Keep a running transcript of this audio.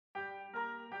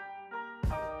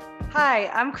Hi,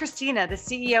 I'm Christina, the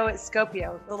CEO at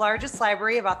Scopio, the largest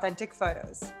library of authentic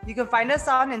photos. You can find us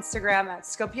on Instagram at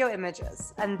Scopio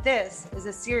Images, and this is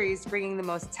a series bringing the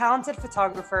most talented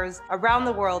photographers around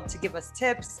the world to give us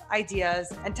tips,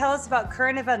 ideas, and tell us about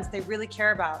current events they really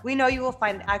care about. We know you will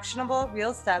find actionable,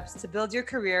 real steps to build your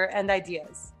career and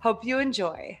ideas. Hope you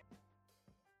enjoy.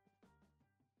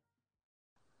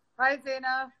 Hi,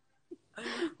 Zaina.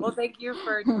 Well, thank you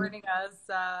for joining us.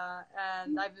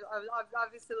 And I'm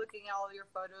obviously looking at all your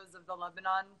photos of the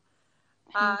Lebanon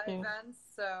events.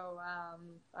 So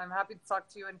I'm happy to talk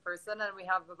to you in person. And we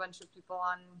have a bunch of people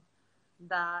on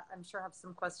that I'm sure have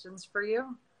some questions for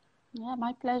you. Yeah,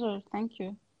 my pleasure. Thank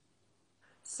you.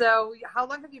 So how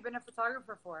long have you been a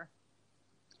photographer for?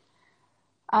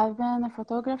 I've been a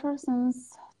photographer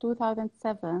since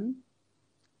 2007.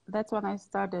 That's when I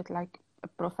started like a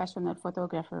professional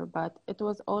photographer, but it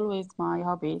was always my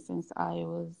hobby since I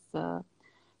was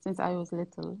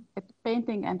little.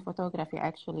 Painting and photography,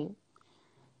 actually.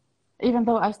 Even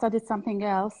though I studied something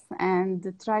else and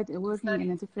tried working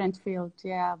in a different field,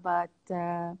 yeah. But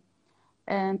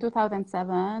in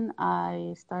 2007,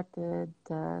 I started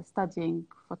studying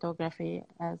photography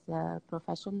as a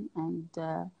profession, and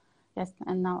yes,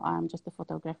 and now I'm just a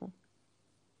photographer.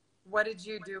 What did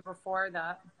you do before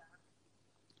that?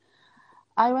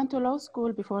 I went to law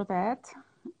school before that.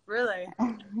 Really?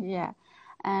 Yeah,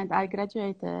 and I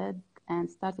graduated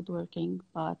and started working,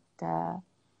 but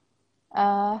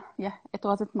yeah, it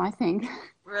wasn't my thing.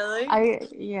 Really? I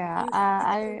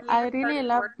really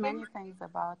loved many things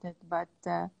about it, but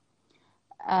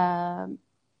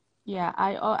yeah,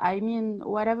 I mean,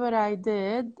 whatever I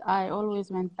did, I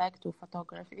always went back to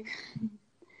photography.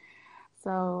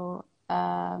 So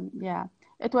yeah,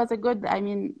 it was a good. I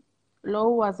mean, law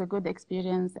was a good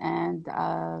experience and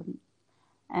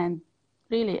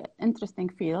really interesting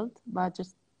field, but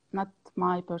just not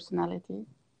my personality.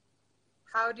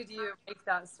 How did you make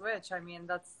that switch? I mean,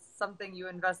 that's something you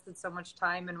invested so much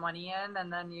time and money in,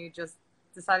 and then you just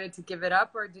decided to give it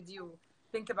up, or did you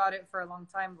think about it for a long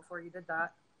time before you did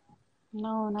that?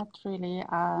 No, not really.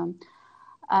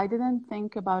 I didn't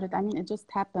think about it. I mean, it just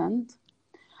happened.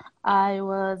 I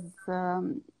was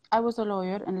um, I was a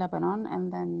lawyer in Lebanon,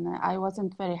 and then I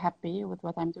wasn't very happy with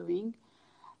what I'm doing.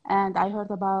 And I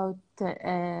heard about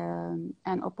an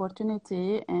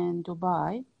opportunity in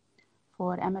Dubai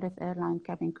for Emirates Airline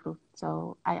cabin crew.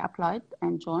 So I applied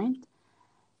and joined.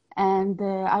 And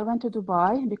I went to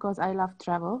Dubai because I love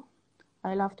travel.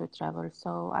 I love to travel.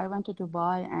 So I went to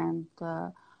Dubai and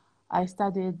I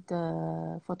studied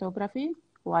photography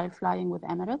while flying with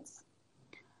Emirates.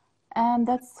 And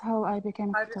that's how I became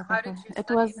a How did photographer. you It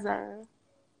study? was,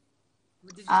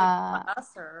 Did you take uh, a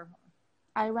class or?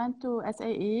 I went to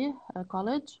SAE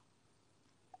college,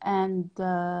 and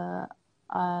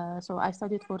so I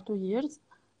studied for 2 years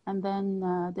and then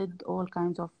did all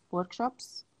kinds of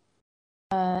workshops.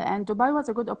 And Dubai was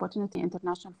a good opportunity.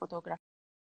 International photographers,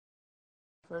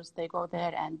 they go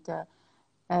there and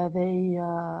uh, they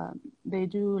uh, they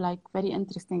do like very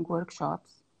interesting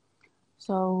workshops.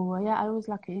 So yeah, I was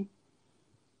lucky.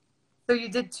 So you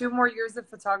did 2 more years of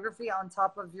photography on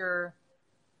top of your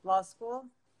law school?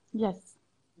 Yes.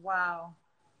 Wow.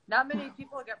 Not many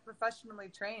people get professionally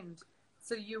trained.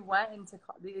 So you went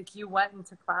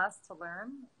into class to learn.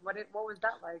 What was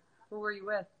that like? Who were you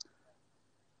with?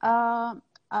 Uh,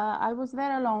 I was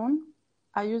there alone.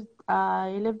 I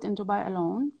lived in Dubai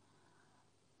alone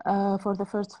for the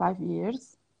first 5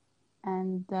 years,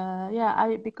 and yeah,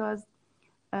 I because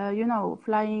you know,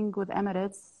 flying with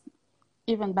Emirates,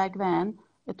 even back then,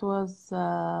 it was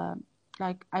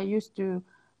like I used to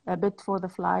bid for the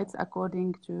flights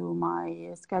according to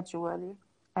my schedule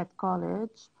at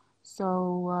college. So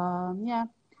yeah,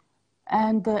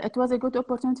 and it was a good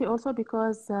opportunity also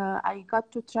because I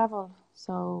got to travel.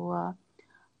 So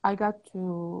I got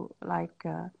to like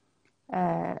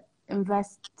uh,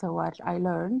 invest what I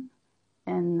learned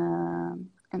in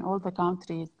all the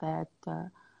countries that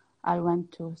I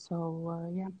went to. So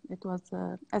yeah, it was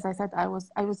as I said, I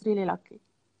was really lucky.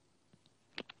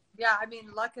 Yeah, I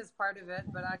mean, luck is part of it,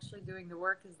 but actually doing the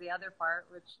work is the other part,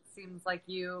 which seems like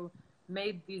you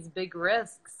made these big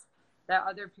risks that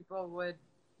other people would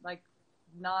like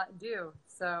not do.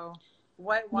 So,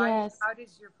 Yes, how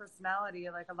does your personality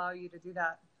like allow you to do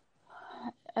that?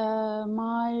 I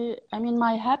mean,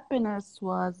 my happiness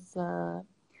was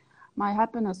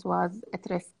at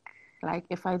risk. Like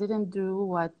if I didn't do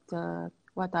what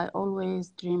I always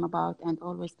dream about and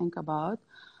always think about,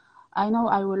 I know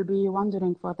I will be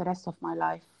wondering for the rest of my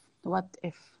life, what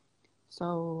if?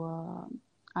 So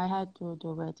I had to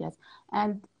do it, yes.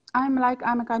 And I'm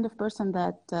a kind of person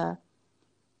that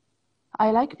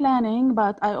I like planning,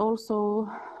 but I also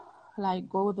like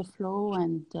go with the flow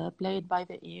and play it by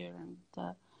the ear.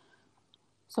 And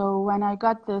so when I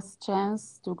got this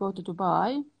chance to go to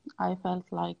Dubai, I felt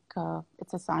like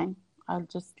it's a sign. I'll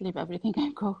just leave everything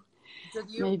and go. Did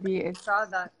you, when Maybe you it's saw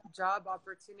that job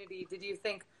opportunity, did you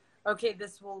think, okay,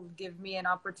 this will give me an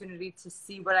opportunity to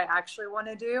see what I actually want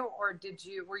to do? Or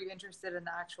were you interested in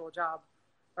the actual job?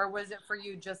 Or was it for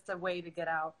you just a way to get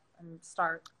out and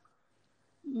start?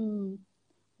 mm,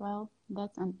 well,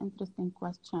 that's an interesting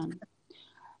question.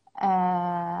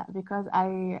 Because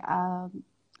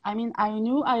I mean, I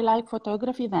knew I like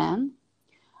photography then,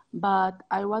 but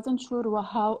I wasn't sure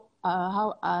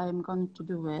how I'm going to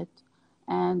do it,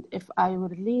 and if I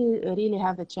would really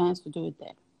have the chance to do it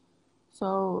there.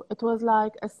 So it was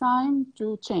like a sign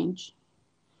to change.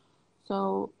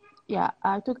 So yeah,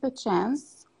 I took the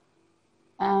chance,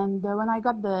 and when I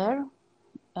got there,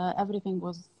 everything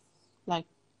was like,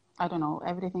 I don't know,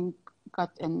 everything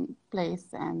got in place,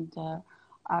 and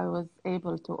I was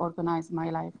able to organize my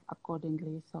life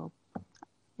accordingly. So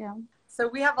yeah. So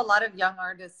we have a lot of young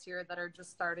artists here that are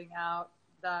just starting out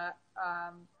that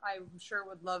I'm sure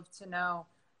would love to know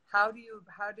how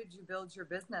did you build your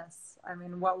business? I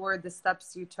mean, what were the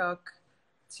steps you took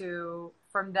to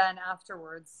from then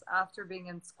afterwards after being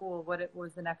in school? What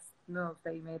was the next move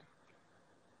that you made?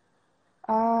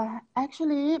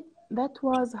 Actually, that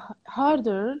was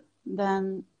harder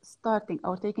than starting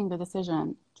or taking the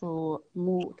decision to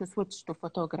move to switch to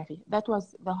photography. That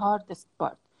was the hardest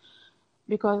part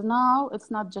because now it's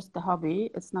not just a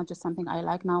hobby, it's not just something I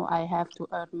like. Now I have to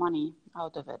earn money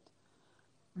out of it.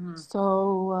 Mm-hmm.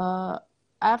 So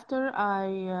after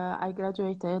I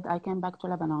graduated, I came back to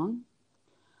Lebanon,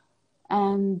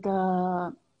 and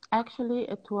actually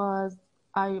it was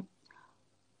I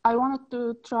I wanted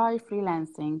to try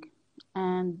freelancing,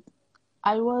 and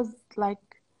I was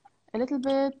like a little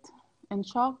bit in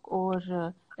shock or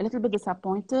a little bit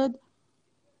disappointed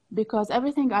because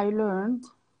everything I learned,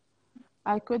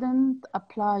 I couldn't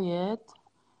apply it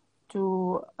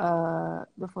to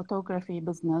the photography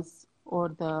business or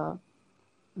the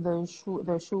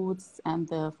shoots and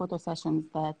the photo sessions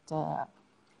that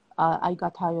I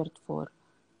got hired for.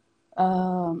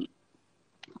 Um,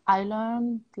 I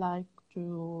learned like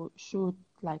to shoot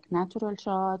like natural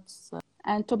shots,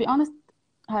 and to be honest,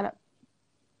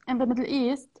 in the Middle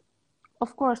East,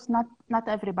 of course, not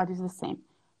everybody is the same,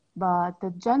 but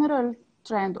the general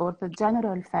trend or the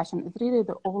general fashion is really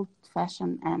the old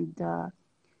fashion, and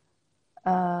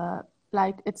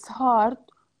like it's hard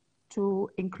to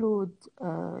include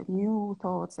new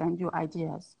thoughts and new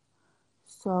ideas.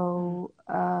 So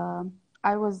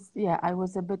I was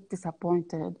a bit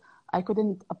disappointed. I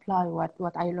couldn't apply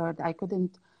what I learned. I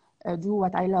couldn't do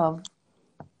what I love,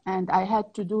 and I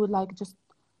had to do like just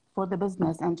for the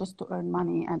business and just to earn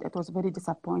money, and it was very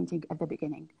disappointing at the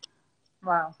beginning.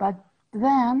 Wow. But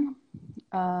then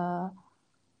uh,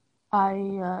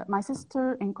 my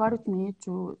sister encouraged me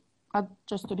to not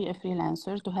just to be a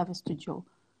freelancer, to have a studio.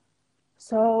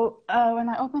 So when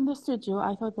I opened the studio,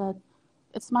 I thought that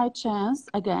it's my chance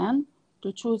again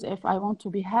to choose if I want to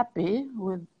be happy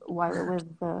with what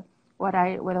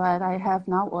I have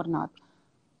now or not.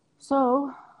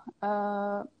 So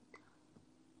uh,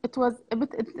 it was a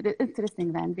bit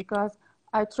interesting then because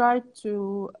I tried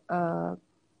to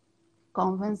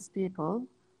convince people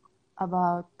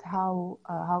about how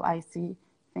I see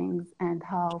things and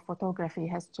how photography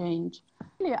has changed.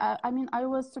 Really, I mean, I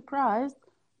was surprised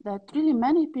that really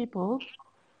many people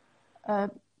uh,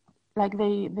 like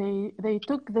they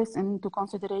took this into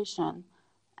consideration,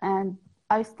 and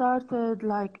I started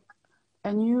like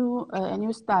a new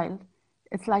style.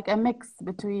 It's like a mix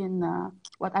between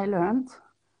what I learned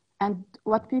and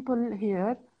what people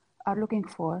here are looking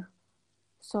for.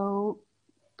 So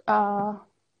uh,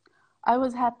 I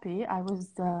was happy.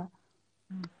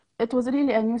 It was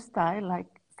really a new style, like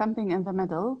something in the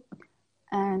middle,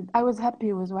 and I was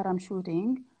happy with what I'm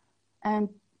shooting, and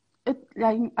it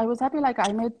like I was happy like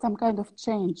I made some kind of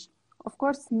change. Of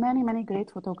course, many great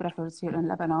photographers here in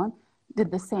Lebanon did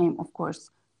the same, of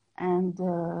course, and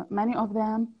many of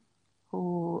them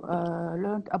who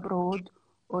learned abroad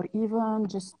or even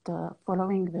just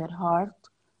following their heart.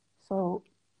 So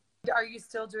Are you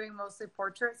still doing mostly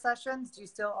portrait sessions? Do you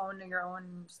still own your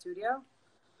own studio?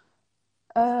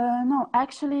 no,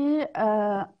 actually,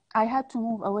 I had to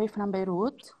move away from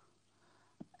Beirut.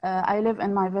 I live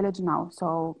in my village now,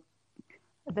 so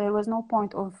there was no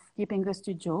point of keeping the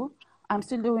studio. I'm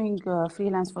still doing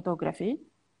freelance photography,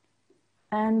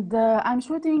 and I'm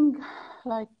shooting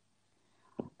like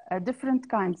different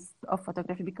kinds of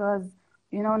photography because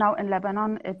you know now in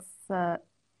Lebanon it's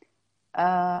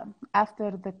uh,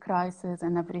 after the crisis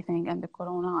and everything, and the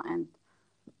corona and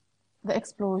the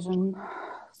explosion,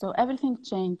 so everything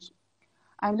changed.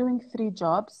 I'm doing 3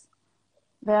 jobs.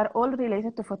 They are all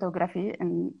related to photography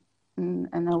in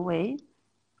a way.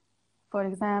 For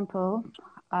example,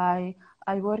 I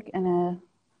work in a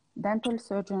dental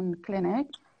surgeon clinic.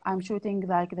 I'm shooting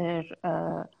like their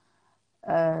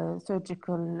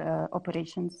surgical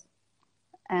operations,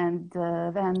 and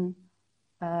then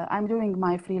I'm doing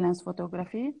my freelance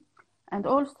photography, and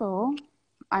also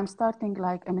I'm starting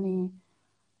like a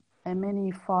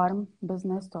mini farm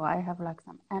business. So I have like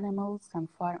some animals, some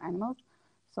farm animals.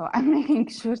 So I'm making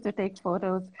sure to take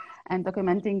photos and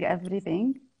documenting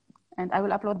everything. And I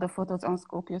will upload the photos on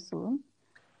Scopio soon.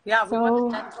 Yeah, we want the So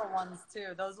dental ones too.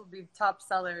 Those will be top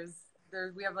sellers.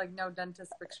 We have like no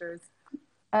dentist pictures.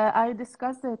 I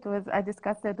discussed it with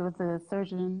the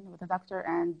surgeon, with the doctor,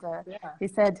 and Yeah. he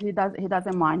said he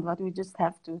doesn't mind, but we just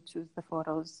have to choose the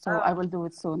photos. So I Oh, will do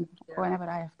it soon, yeah. whenever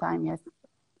I have time. Yes,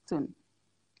 soon.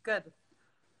 Good.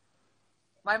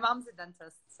 My mom's a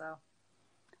dentist, so.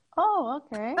 Oh,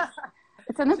 okay.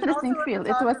 It's an She's also interesting a field.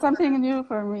 It was something photographer. new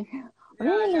for me. Yeah, yeah,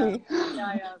 Really?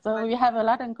 yeah, yeah. So we have a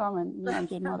lot in common, me and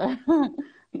your mother.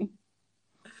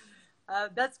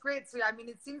 That's great. So, I mean,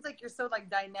 it seems like you're so like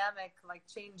dynamic, like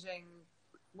changing,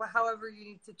 however you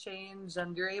need to change,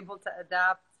 and you're able to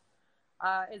adapt.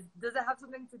 Does it have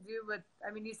something to do with?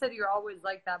 I mean, you said you're always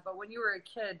like that, but when you were a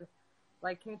kid,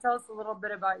 like, can you tell us a little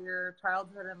bit about your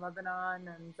childhood in Lebanon,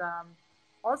 and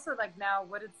also like now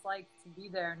what it's like to be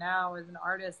there now as an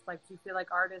artist? Like, do you feel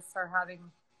like artists are having,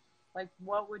 like,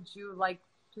 what would you like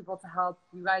people to help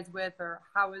you guys with, or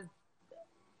how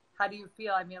do you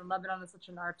feel? I mean, Lebanon is such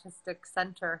an artistic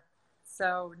center,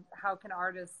 so how can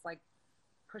artists like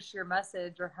push your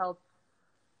message or help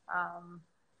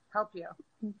you?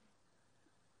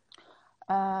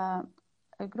 uh,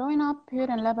 Growing up here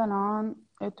in Lebanon,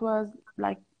 it was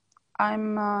like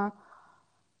I'm uh,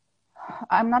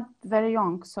 I'm not very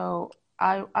young, so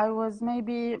I was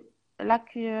maybe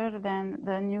luckier than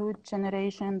the newer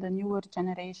generation,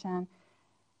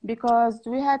 because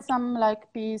we had some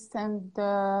like peace, and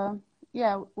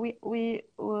yeah, we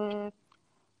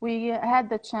had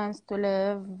the chance to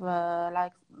live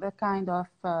like the kind of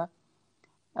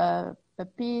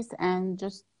peace and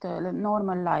just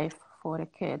normal life for a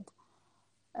kid.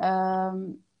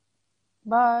 Um,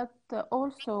 but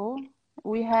also,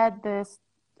 we had this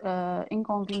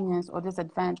inconvenience or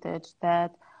disadvantage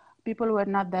that people were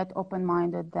not that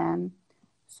open-minded then.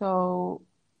 So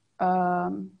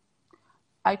um,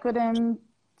 I couldn't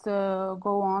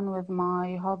go on with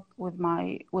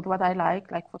with what I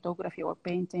like photography or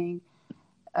painting.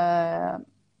 Uh,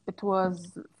 it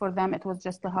was for them. It was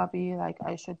just a hobby. Like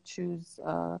I should choose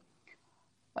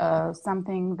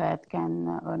something that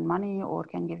can earn money or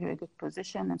can give you a good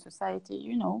position in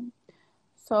society.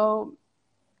 So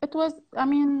it was. I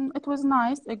mean, it was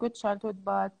nice, a good childhood,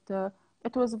 but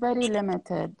it was very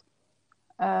limited.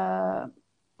 Uh,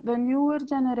 the newer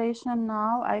generation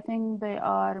now, I think they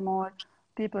are more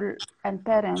people and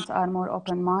parents are more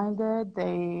open-minded.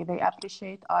 They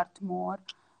appreciate art more.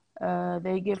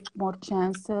 They give more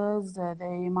chances.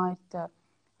 They might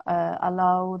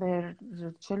allow their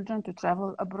children to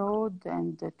travel abroad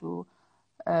and to do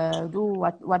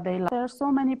what they like. There are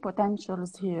so many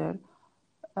potentials here,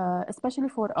 especially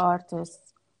for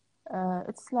artists.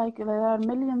 It's like there are a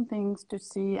million things to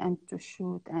see and to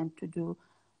shoot and to do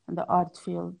in the art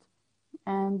field.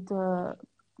 And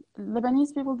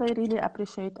Lebanese people, they really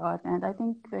appreciate art, and I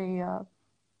think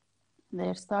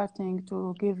they're starting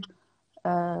to give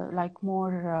like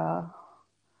more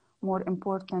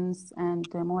importance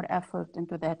and more effort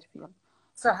into that field.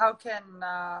 So how can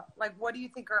like what do you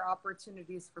think are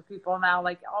opportunities for people now?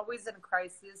 Like always in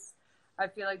crisis, I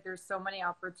feel like there's so many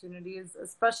opportunities,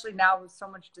 especially now with so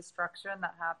much destruction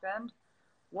that happened.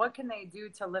 What can they do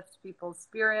to lift people's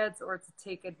spirits or to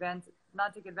take advantage,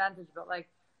 not take advantage, but like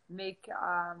make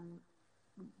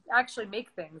actually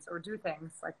make things or do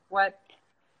things? Like what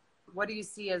do you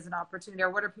see as an opportunity, or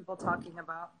what are people talking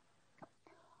about?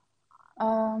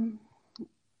 Um,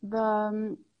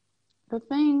 the the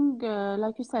thing,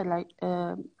 like you said, like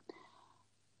uh,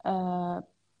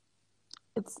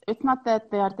 it's not that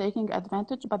they are taking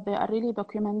advantage, but they are really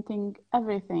documenting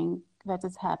everything that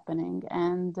is happening,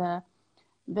 and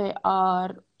they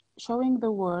are showing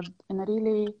the world in a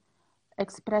really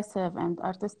expressive and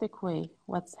artistic way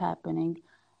what's happening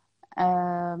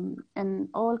in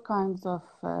all kinds of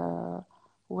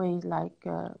ways, like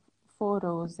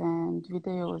photos and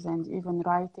videos and even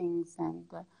writings. And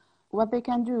what they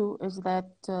can do is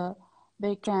that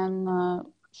they can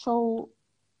show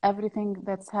everything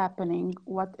that's happening,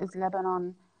 what is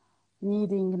Lebanon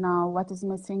needing now, what is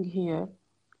missing here,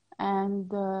 and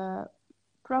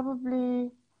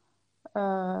probably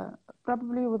uh,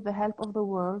 probably with the help of the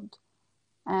world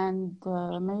and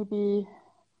maybe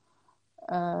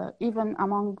even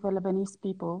among the Lebanese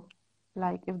people,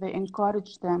 like if they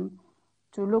encourage them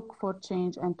to look for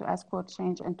change and to ask for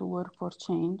change and to work for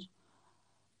change.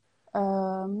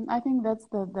 I think that's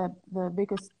the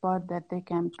biggest part that they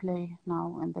can play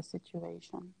now in the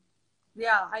situation.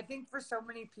 Yeah, I think for so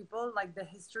many people, like the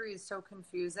history is so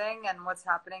confusing and what's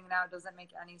happening now doesn't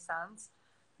make any sense.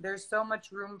 There's so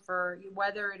much room for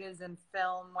whether it is in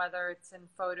film, whether it's in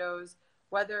photos,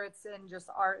 whether it's in just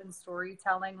art and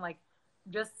storytelling, like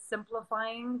just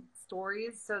simplifying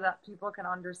stories so that people can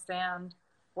understand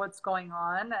what's going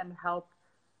on and help.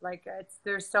 Like it's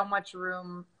there's so much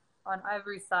room on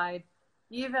every side.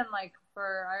 Even like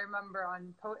for I remember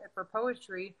for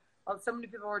poetry, so many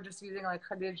people were just using like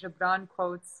Khalil Gibran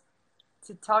quotes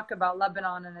to talk about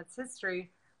Lebanon and its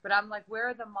history. But I'm like, where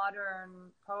are the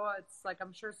modern poets? Like,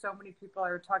 I'm sure so many people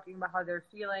are talking about how they're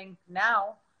feeling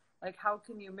now. Like, how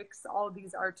can you mix all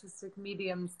these artistic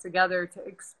mediums together to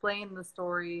explain the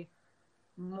story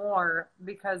more?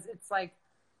 Because it's like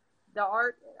the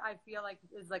art, I feel like,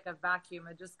 is like a vacuum.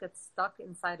 It just gets stuck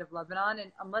inside of Lebanon.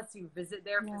 And unless you visit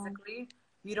there Yeah, physically,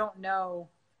 you don't know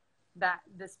that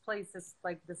this place is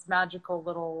like this magical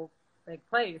little like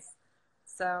place.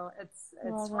 So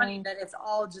you are it's funny right. that it's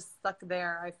all just stuck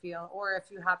there, I feel, or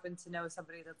if you happen to know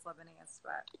somebody that's Lebanese.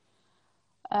 But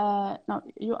No,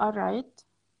 you are right.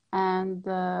 And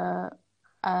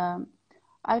um,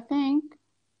 I think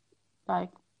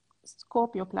like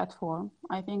Scorpio platform,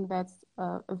 I think that's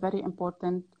a very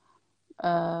important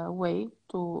way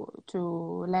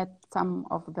to let some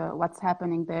of the what's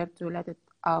happening there to let it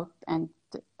out and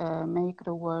make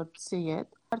the world see it.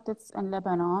 Artists in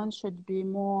Lebanon should be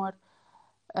more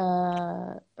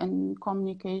in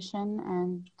communication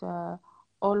and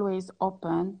always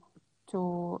open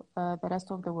to the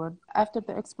rest of the world. After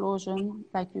the explosion,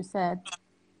 like you said,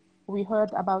 we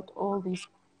heard about all these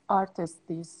artists,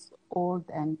 these old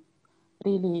and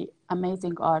really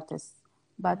amazing artists.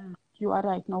 But you are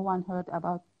right, no one heard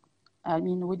about, I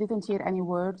mean, we didn't hear any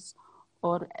words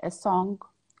or a song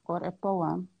or a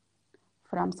poem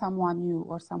from someone new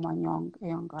or someone young, a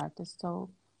young artist. So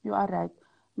you are right.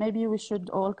 Maybe we should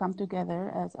all come together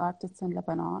as artists in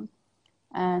Lebanon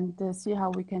and see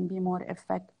how we can be more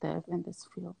effective in this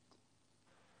field.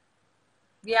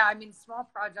 yeah, I mean, small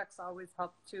projects always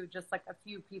help too. Just like a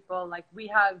few people, like we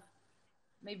have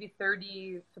maybe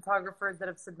 30 photographers that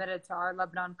have submitted to our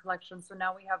Lebanon collection. So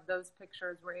now we have those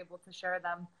pictures. We're able to share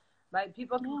them. Like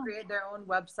people can Yeah, create their own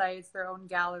websites, their own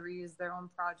galleries, their own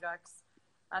projects.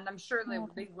 And I'm sure yeah,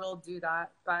 they will do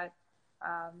that. But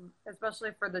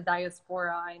especially for the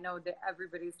diaspora, I know that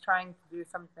everybody's trying to do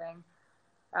something.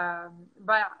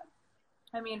 But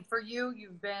I mean, for you,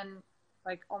 you've been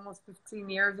like almost 15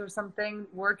 years or something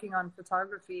working on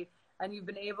photography, and you've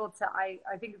been able to. I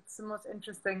think it's the most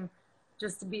interesting,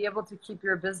 just to be able to keep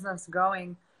your business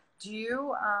going. Do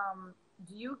you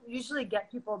usually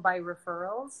get people by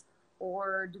referrals,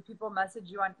 or do people message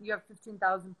you on? You have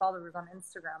 15,000 followers on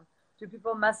Instagram. Do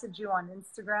people message you on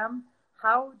Instagram?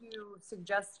 How do you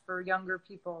suggest for younger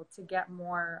people to get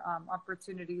more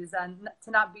opportunities and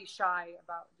to not be shy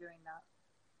about doing that?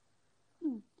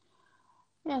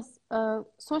 yes.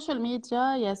 Social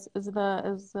media, yes, is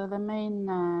the main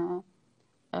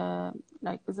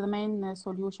like is the main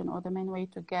solution or the main way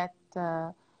to get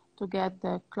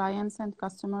clients and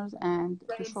customers and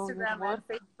The to show your Instagram and work.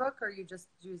 Facebook, or you just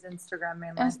use Instagram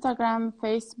mainly? Instagram,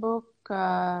 Facebook,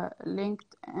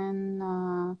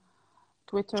 LinkedIn,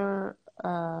 Twitter,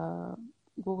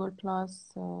 Google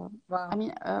Plus. I Wow.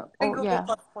 mean, I think oh Google yeah,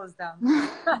 Plus closed down.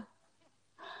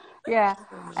 yeah.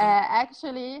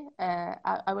 Actually,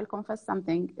 I will confess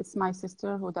something. It's my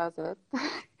sister who does it.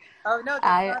 Oh no, that's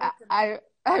I not a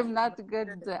I'm confession, not but good.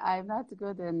 it is. I'm not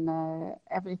good in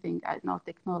everything. I know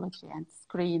technology and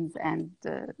screens and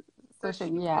So social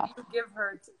so media. you give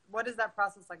her. What is that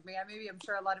process like? Maybe I'm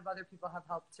sure a lot of other people have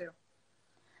help too.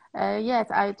 Yes,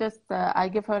 I just I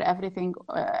give her everything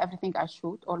I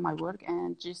shoot, all my work,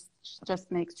 and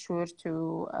just make sure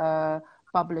to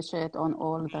publish it on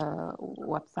all the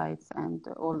websites and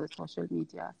all the social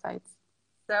media sites.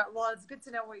 So well, it's good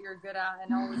to know what you're good at,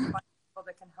 and always find people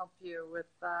that can help you with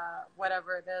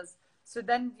whatever it is. So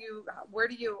then where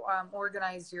do you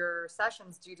organize your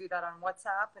sessions? Do you do that on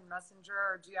WhatsApp and Messenger,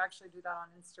 or do you actually do that on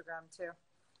Instagram too?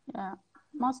 Yeah,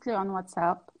 mostly on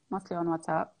WhatsApp, mostly on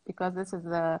WhatsApp, because this is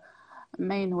the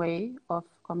main way of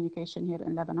communication here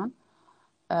in Lebanon.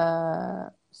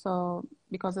 So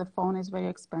because the phone is very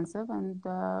expensive, and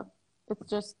it's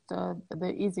just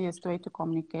the easiest way to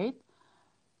communicate.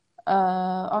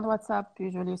 On WhatsApp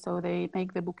usually, so they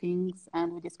make the bookings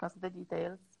and we discuss the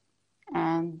details,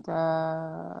 and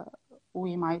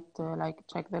we might like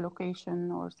check the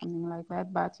location or something like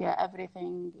that. But yeah,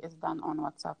 everything is done on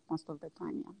WhatsApp most of the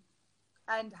time. Yeah.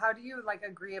 And how do you like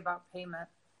agree about payment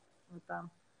with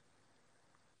them?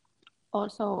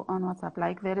 Also on WhatsApp,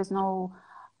 like there is no.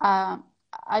 Uh,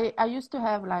 I used to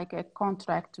have like a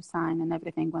contract to sign and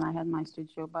everything when I had my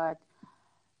studio, but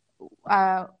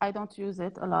I don't use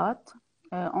it a lot,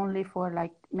 only for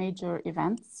like major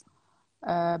events.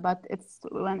 But it's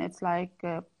when it's like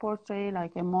a portrait,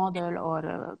 like a model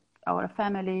or a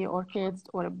family or kids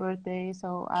or a birthday.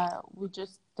 So we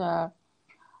just write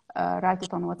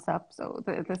it on WhatsApp. So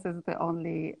this is the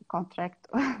only contract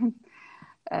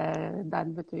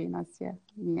done between us, yeah,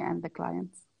 me and the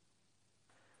clients.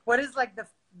 What is like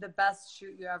the best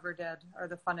shoot you ever did, or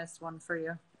the funnest one for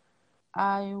you?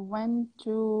 I went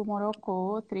to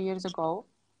Morocco 3 years ago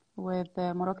with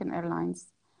Moroccan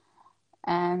Airlines,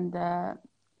 and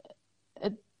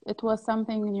it was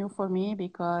something new for me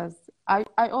because I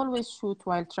always shoot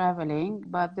while traveling,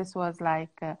 but this was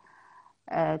like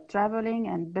traveling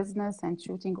and business and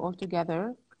shooting all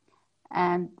together,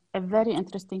 and a very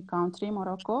interesting country,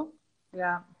 Morocco.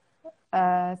 Yeah.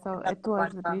 So it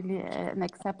was really an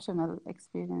exceptional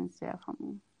experience, yeah, for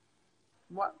me.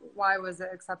 Why was it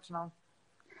exceptional?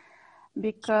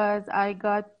 Because I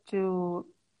got to,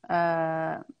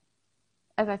 as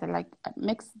I said, like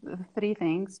mix the three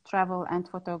things: travel and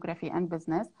photography and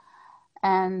business,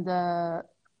 and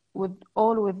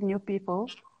with new people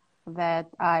that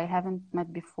I haven't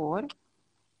met before.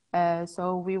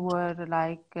 So we were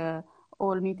like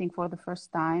all meeting for the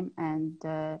first time and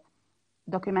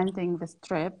documenting this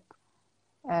trip.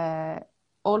 Uh,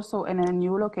 Also in a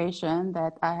new location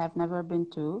that I have never been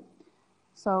to.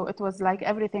 So it was like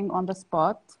everything on the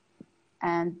spot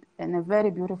and in a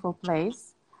very beautiful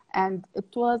place. And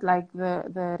it was like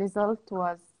the result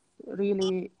was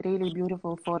really, really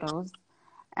beautiful photos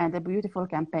and a beautiful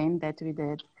campaign that we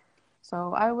did.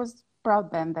 So I was proud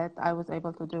then that I was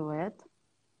able to do it.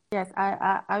 Yes,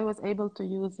 I was able to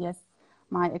use, yes,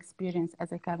 my experience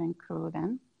as a cabin crew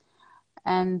then.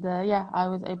 And yeah, I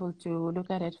was able to look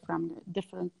at it from a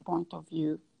different point of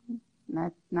view,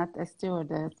 not a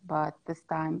stewardess, but this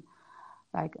time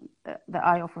like the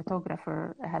eye of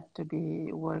photographer had to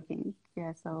be working.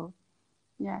 Yeah, so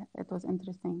yeah, it was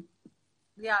interesting.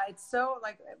 Yeah, it's so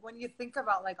like when you think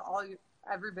about like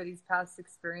everybody's past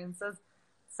experiences,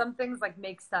 some things like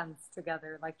make sense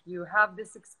together. Like you have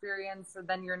this experience, so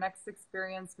then your next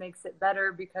experience makes it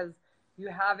better because you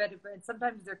have it, but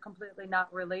sometimes they're completely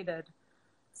not related.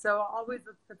 So always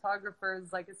with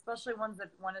photographers, like especially ones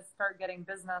that want to start getting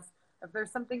business, if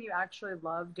there's something you actually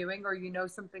love doing or you know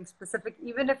something specific,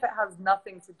 even if it has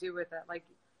nothing to do with it, like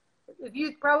if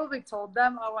you probably told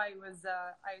them, oh, I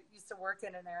used to work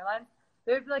in an airline,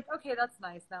 they'd be like, okay, that's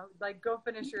nice. Now, like, go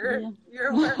finish Yeah.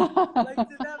 your work. Like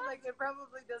to them, like it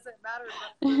probably doesn't matter.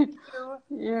 But for you,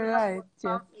 You're you have right.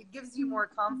 Yes. it gives you more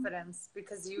confidence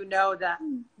because you know that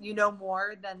you know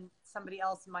more than somebody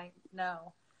else might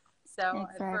know. So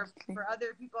Exactly. for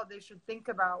other people, they should think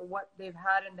about what they've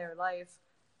had in their life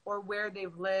or where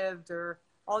they've lived or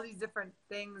all these different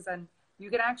things. And you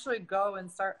can actually go and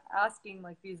start asking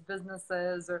like these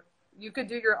businesses, or you could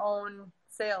do your own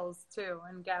sales too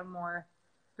and get more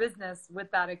business with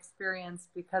that experience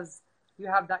because you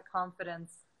have that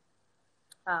confidence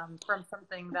from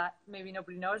something that maybe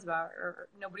nobody knows about or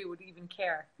nobody would even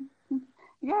care.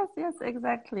 Yes, yes,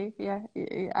 exactly. Yeah,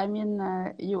 I mean,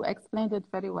 you explained it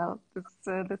very well.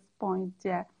 This point,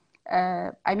 yeah.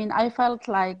 I mean, I felt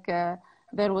like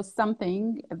there was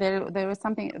something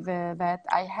that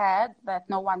I had that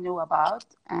no one knew about,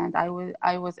 and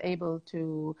I was able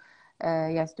to,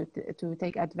 yes, to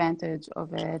take advantage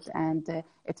of it, and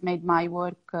it made my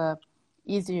work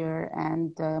easier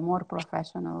and more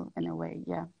professional in a way.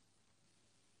 Yeah.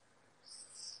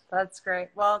 That's great.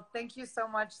 Well, thank you so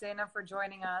much, Zaina, for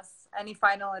joining us. Any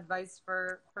final advice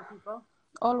for people?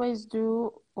 Always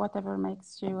do whatever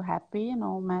makes you happy,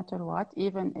 no matter what,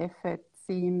 even if it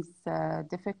seems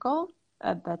difficult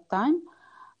at that time.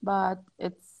 But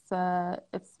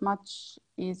it's much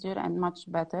easier and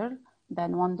much better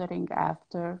than wondering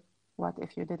after what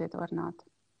if you did it or not.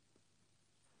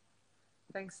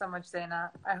 Thanks so much,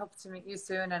 Zaina. I hope to meet you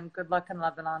soon and good luck in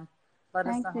Lebanon. Let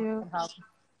us Thank know how we you. can help.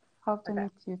 Hope to Okay.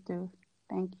 meet you too.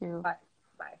 Thank you. Bye.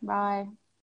 Bye.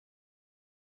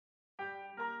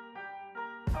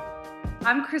 Bye.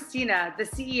 I'm Christina, the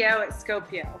CEO at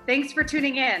Scopio. Thanks for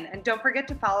tuning in, and don't forget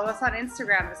to follow us on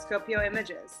Instagram at Scopio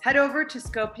Images. Head over to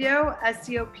Scopio,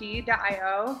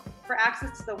 scop.io for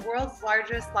access to the world's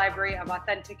largest library of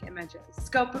authentic images.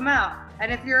 Scope them out.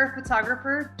 And if you're a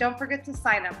photographer, don't forget to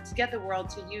sign up to get the world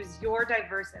to use your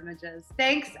diverse images.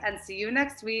 Thanks, and see you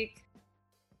next week.